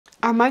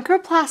Are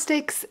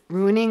microplastics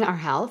ruining our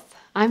health?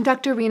 I'm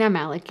Dr. Rena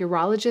Malik,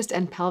 urologist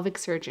and pelvic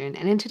surgeon,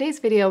 and in today's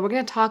video, we're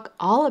going to talk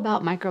all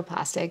about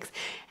microplastics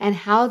and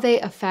how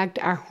they affect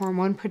our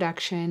hormone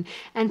production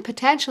and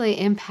potentially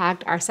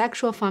impact our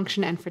sexual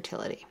function and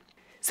fertility.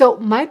 So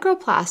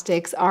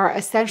microplastics are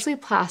essentially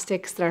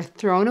plastics that are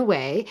thrown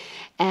away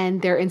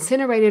and they're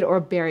incinerated or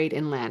buried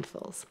in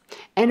landfills.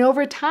 And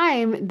over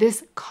time,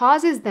 this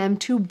causes them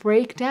to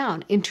break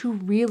down into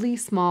really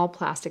small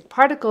plastic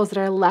particles that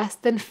are less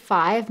than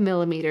 5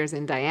 millimeters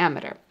in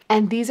diameter.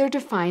 And these are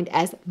defined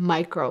as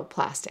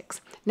microplastics.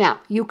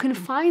 Now, you can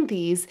find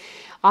these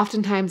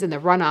oftentimes in the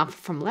runoff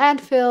from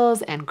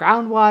landfills and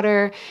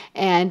groundwater.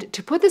 And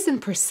to put this in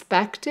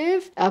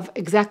perspective of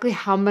exactly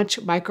how much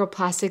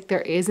microplastic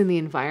there is in the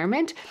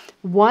environment,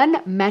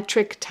 1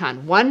 metric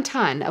ton, 1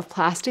 ton of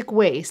plastic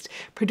waste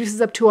produces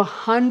up to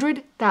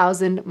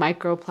 100,000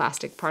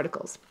 microplastic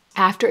particles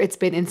after it's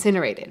been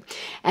incinerated.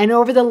 And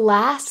over the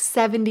last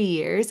 70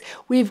 years,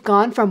 we've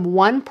gone from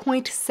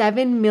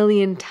 1.7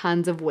 million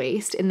tons of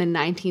waste in the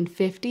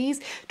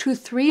 1950s to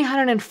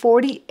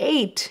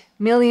 348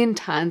 million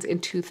tons in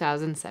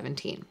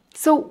 2017.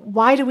 So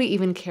why do we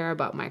even care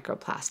about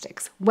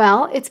microplastics?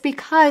 Well, it's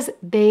because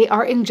they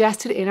are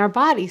ingested in our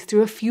bodies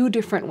through a few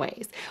different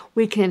ways.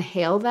 We can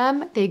inhale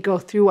them, they go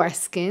through our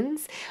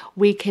skins,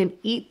 we can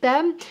eat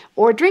them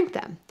or drink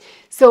them.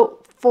 So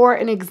for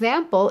an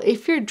example,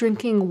 if you're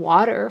drinking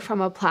water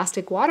from a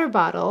plastic water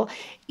bottle,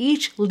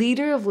 each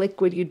liter of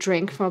liquid you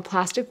drink from a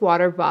plastic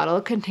water bottle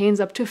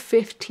contains up to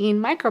 15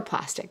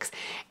 microplastics.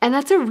 And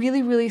that's a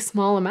really, really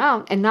small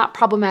amount and not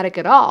problematic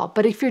at all.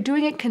 But if you're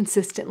doing it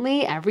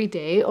consistently every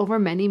day over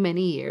many,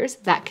 many years,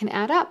 that can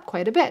add up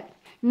quite a bit.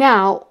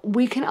 Now,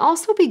 we can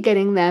also be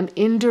getting them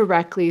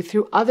indirectly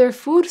through other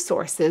food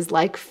sources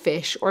like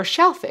fish or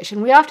shellfish.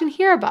 And we often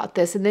hear about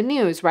this in the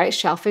news, right?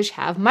 Shellfish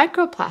have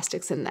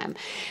microplastics in them.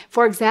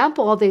 For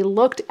example, they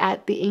looked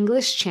at the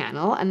English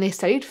Channel and they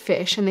studied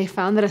fish and they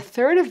found that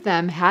 1/3 of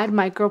them had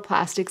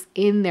microplastics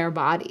in their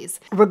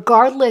bodies,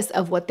 regardless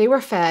of what they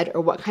were fed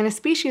or what kind of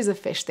species of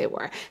fish they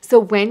were. So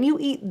when you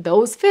eat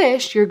those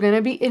fish, you're going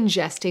to be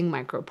ingesting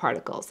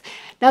microparticles.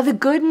 Now, the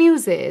good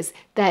news is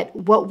that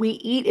what we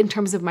eat in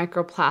terms of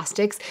microplastics,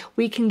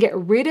 we can get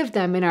rid of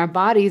them in our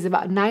bodies,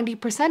 about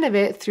 90% of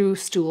it through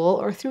stool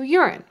or through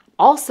urine.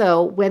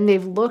 Also, when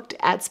they've looked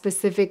at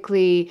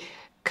specifically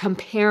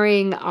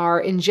comparing our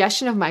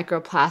ingestion of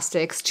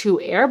microplastics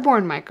to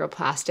airborne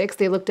microplastics,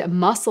 they looked at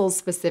mussels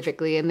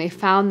specifically, and they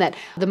found that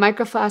the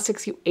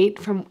microplastics you ate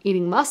from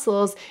eating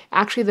mussels,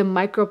 actually the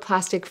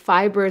microplastic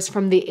fibers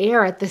from the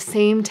air at the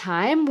same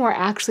time were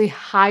actually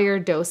higher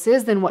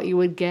doses than what you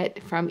would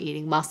get from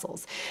eating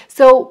mussels.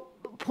 So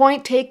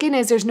point taken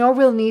is there's no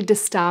real need to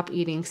stop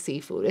eating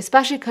seafood,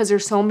 especially because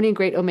there's so many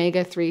great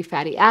omega-3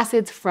 fatty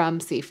acids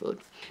from seafood.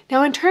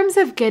 Now, in terms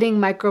of getting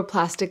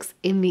microplastics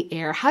in the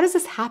air, how does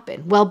this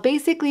happen? Well,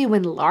 basically,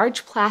 when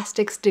large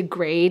plastics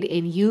degrade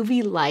in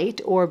UV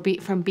light or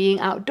from being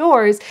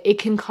outdoors, it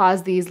can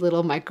cause these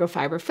little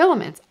microfiber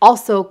filaments.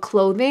 Also,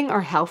 clothing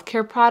or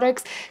healthcare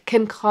products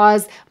can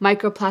cause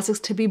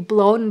microplastics to be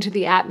blown into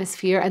the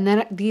atmosphere, and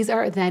then these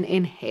are then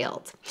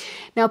inhaled.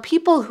 Now,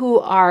 people who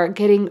are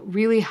getting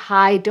really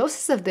high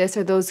doses of this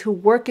are those who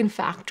work in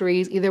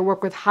factories, either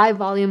work with high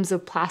volumes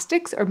of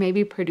plastics or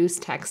maybe produce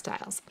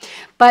textiles.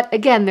 But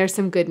again, there's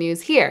some good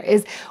news here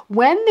is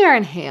when they're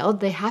inhaled,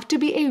 they have to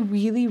be a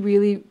really,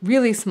 really,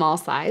 really small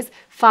size,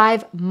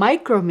 5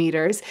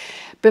 micrometers,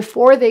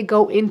 before they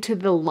go into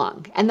the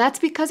lung. And that's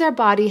because our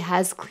body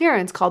has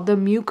clearance called the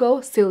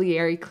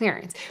Mucociliary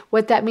Clearance.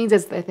 What that means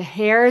is that the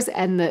hairs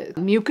and the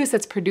mucus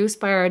that's produced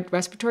by our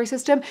respiratory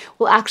system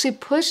will actually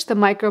push the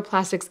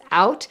microplastics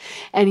out,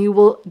 and you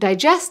will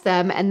digest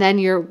them, and then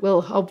you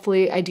will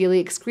hopefully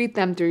ideally excrete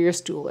them through your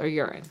stool or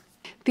urine.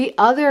 The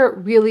other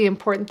really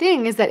important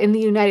thing is that in the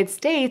United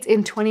States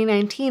in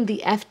 2019,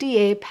 the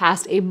FDA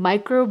passed a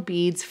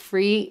Microbeads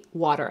Free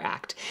Water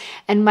Act.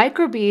 And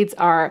microbeads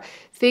are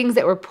things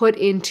that were put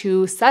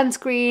into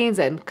sunscreens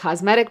and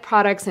cosmetic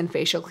products and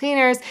facial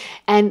cleaners,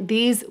 and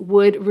these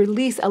would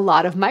release a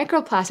lot of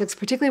microplastics,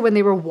 particularly when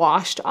they were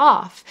washed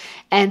off.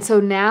 And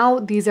so now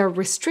these are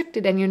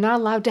restricted and you're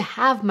not allowed to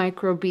have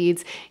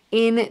microbeads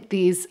in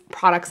these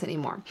products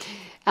anymore.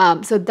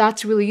 So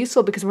that's really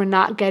useful because we're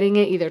not getting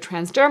it either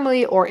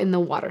transdermally or in the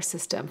water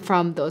system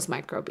from those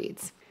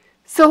microbeads.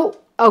 So,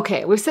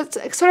 okay, we've sort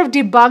of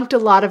debunked a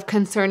lot of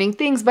concerning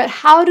things, but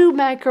how do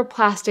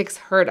microplastics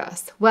hurt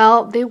us?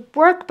 Well, they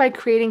work by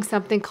creating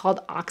something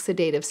called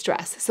oxidative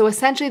stress. So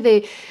essentially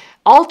they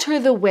alter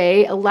the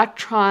way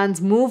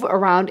electrons move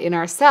around in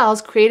our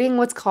cells, creating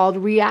what's called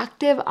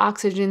reactive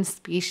oxygen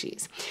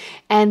species.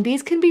 And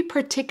these can be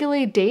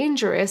particularly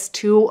dangerous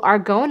to our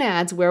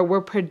gonads, where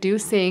we're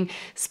producing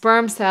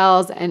sperm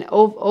cells and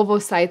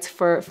ovocytes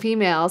for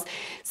females,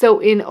 so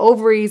in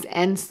ovaries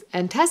and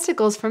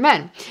testicles for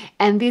men.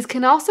 And these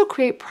can also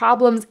create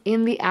problems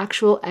in the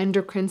actual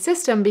endocrine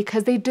system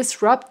because they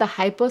disrupt the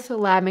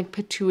hypothalamic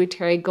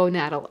pituitary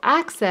gonadal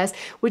axis,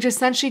 which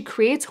essentially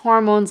creates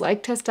hormones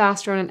like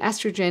testosterone and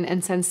estrogen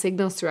and sends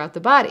signals throughout the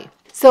body.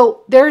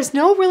 So there's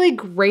no really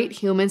great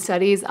human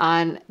studies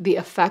on the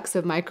effects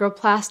of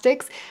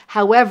microplastics.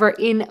 However,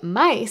 in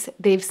mice,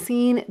 they've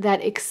seen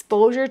that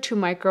exposure to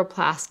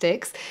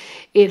microplastics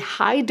in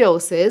high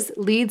doses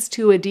leads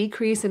to a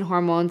decrease in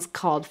hormones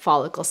called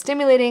follicle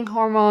stimulating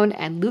hormone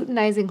and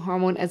luteinizing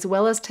hormone, as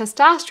well as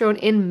testosterone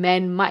in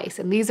men mice.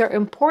 And these are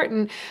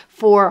important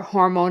for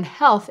hormone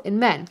health in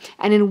men.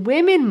 And in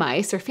women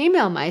mice or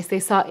female mice, they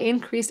saw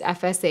increased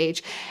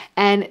FSH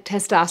and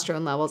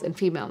testosterone levels in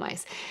female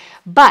mice.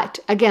 But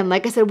again,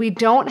 like I said, we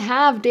don't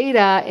have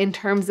data in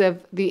terms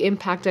of the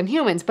impact on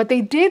humans, but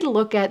they did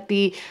look at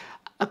the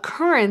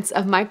occurrence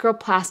of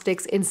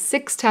microplastics in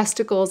 6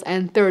 testicles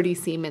and 30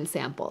 semen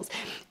samples.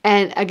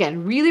 And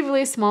again, really,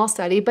 really small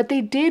study, but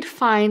they did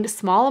find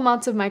small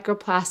amounts of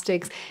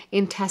microplastics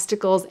in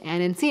testicles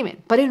and in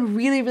semen, but in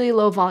really, really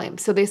low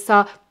volumes. So they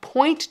saw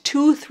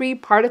 0.23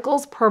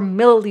 particles per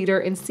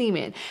milliliter in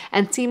semen,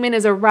 and semen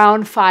is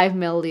around 5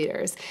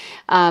 milliliters.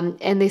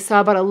 And they saw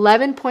about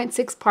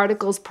 11.6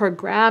 particles per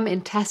gram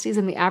in testes,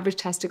 and the average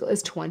testicle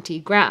is 20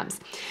 grams.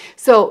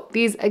 So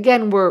these,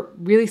 again, were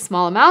really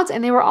small amounts,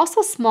 and they were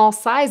also small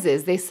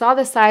sizes. They saw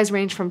the size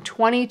range from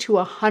 20 to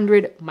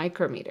 100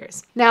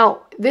 micrometers.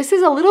 Now, this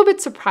is a little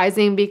bit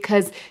surprising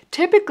because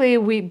typically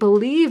we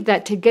believe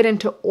that to get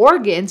into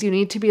organs, you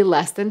need to be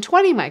less than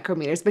 20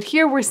 micrometers. But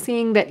here we're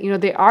seeing that,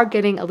 they are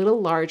getting a little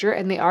larger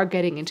and they are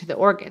getting into the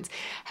organs.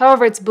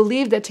 However, it's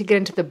believed that to get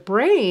into the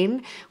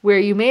brain, where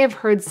you may have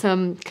heard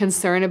some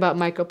concern about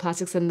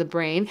microplastics in the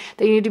brain,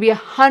 that you need to be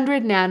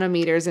 100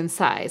 nanometers in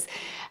size.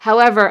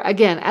 However,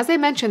 again, as I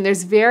mentioned,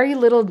 there's very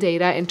little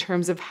data in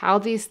terms of how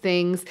these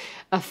things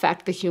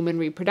affect the human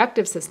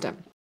reproductive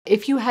system.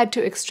 If you had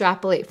to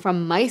extrapolate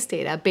from mice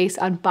data based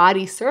on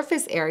body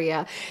surface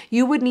area,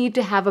 you would need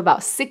to have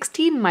about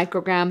 16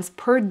 micrograms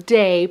per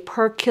day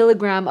per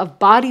kilogram of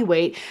body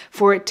weight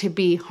for it to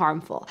be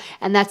harmful.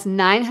 And that's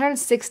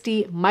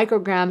 960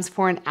 micrograms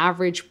for an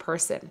average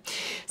person.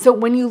 So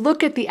when you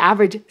look at the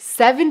average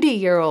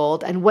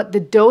 70-year-old and what the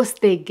dose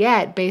they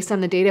get based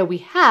on the data we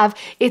have,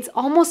 it's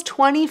almost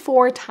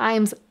 24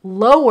 times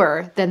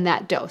lower than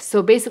that dose.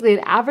 So basically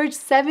an average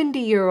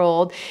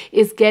 70-year-old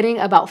is getting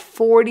about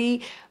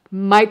 40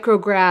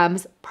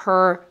 micrograms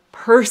per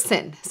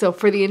person, so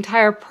for the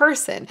entire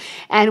person.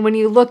 And when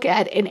you look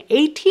at an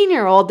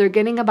 18-year-old, they're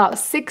getting about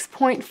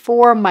 6.4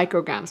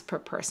 micrograms per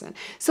person.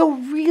 So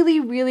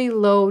really, really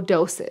low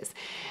doses.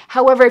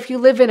 However, if you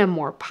live in a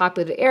more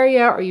populated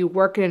area or you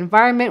work in an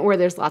environment where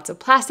there's lots of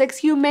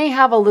plastics, you may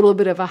have a little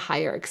bit of a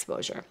higher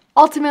exposure.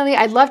 Ultimately,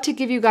 I'd love to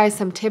give you guys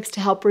some tips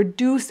to help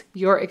reduce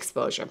your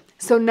exposure.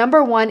 So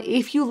number one,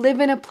 if you live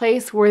in a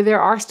place where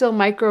there are still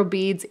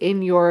microbeads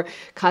in your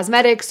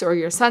cosmetics or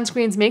your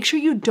sunscreens, make sure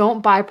you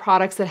don't buy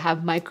products that have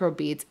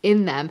microbeads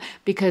in them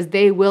because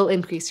they will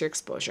increase your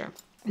exposure.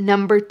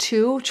 Number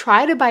two,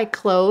 try to buy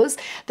clothes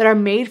that are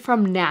made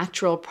from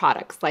natural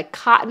products like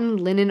cotton,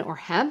 linen, or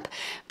hemp,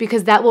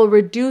 because that will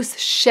reduce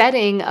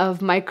shedding of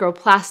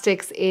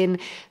microplastics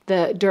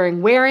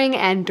during wearing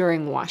and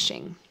during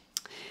washing.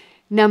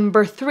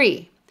 Number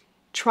three,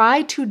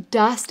 try to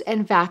dust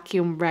and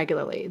vacuum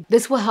regularly.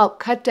 This will help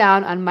cut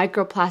down on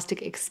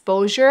microplastic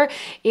exposure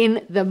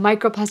in the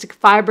microplastic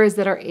fibers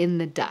that are in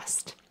the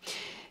dust.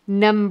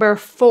 Number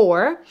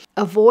four,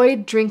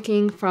 avoid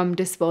drinking from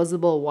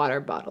disposable water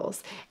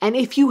bottles. And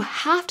if you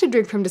have to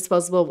drink from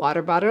disposable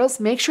water bottles,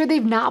 make sure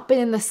they've not been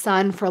in the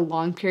sun for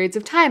long periods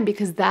of time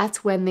because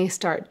that's when they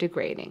start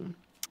degrading.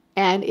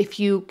 And if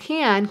you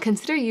can,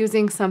 consider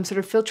using some sort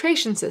of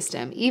filtration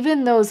system.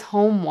 Even those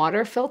home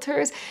water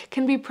filters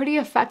can be pretty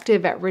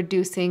effective at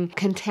reducing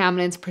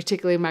contaminants,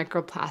 particularly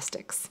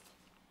microplastics.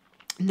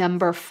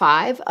 Number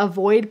five,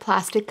 avoid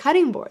plastic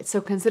cutting boards.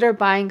 So consider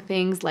buying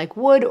things like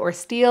wood or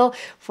steel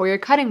for your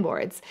cutting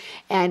boards.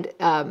 And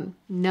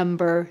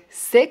number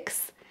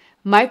six,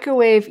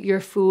 microwave your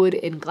food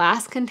in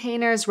glass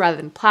containers rather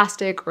than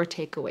plastic or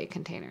takeaway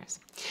containers.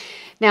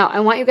 Now,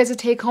 I want you guys to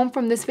take home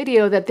from this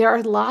video that there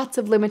are lots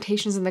of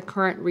limitations in the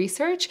current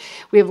research.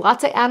 We have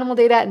lots of animal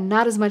data,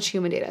 not as much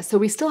human data. So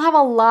we still have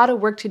a lot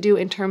of work to do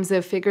in terms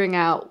of figuring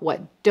out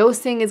what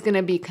dosing is going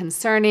to be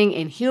concerning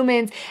in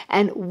humans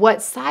and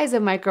what size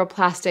of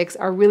microplastics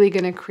are really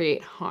going to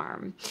create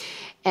harm.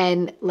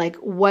 And like,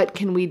 what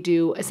can we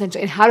do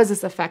essentially, and how does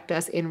this affect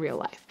us in real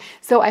life?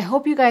 So I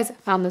hope you guys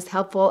found this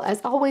helpful.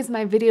 As always,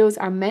 my videos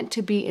are meant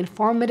to be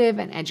informative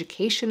and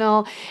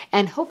educational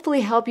and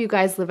hopefully help you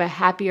guys live a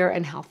happier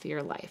and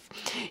healthier life.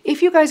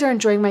 If you guys are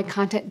enjoying my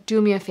content,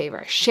 do me a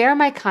favor, share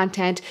my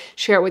content,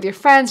 share it with your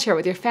friends, share it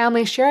with your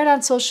family, share it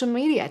on social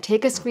media,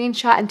 take a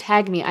screenshot and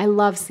tag me. I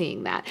love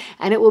seeing that.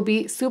 And it will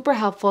be super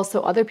helpful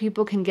so other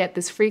people can get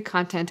this free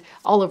content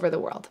all over the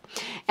world.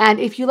 And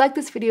if you like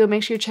this video,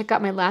 make sure you check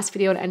out my last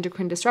video on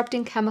endocrine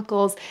disrupting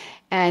chemicals,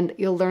 and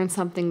you'll learn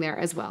something there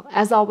as well.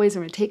 As always,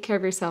 remember to take care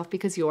of yourself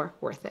because you're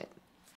worth it.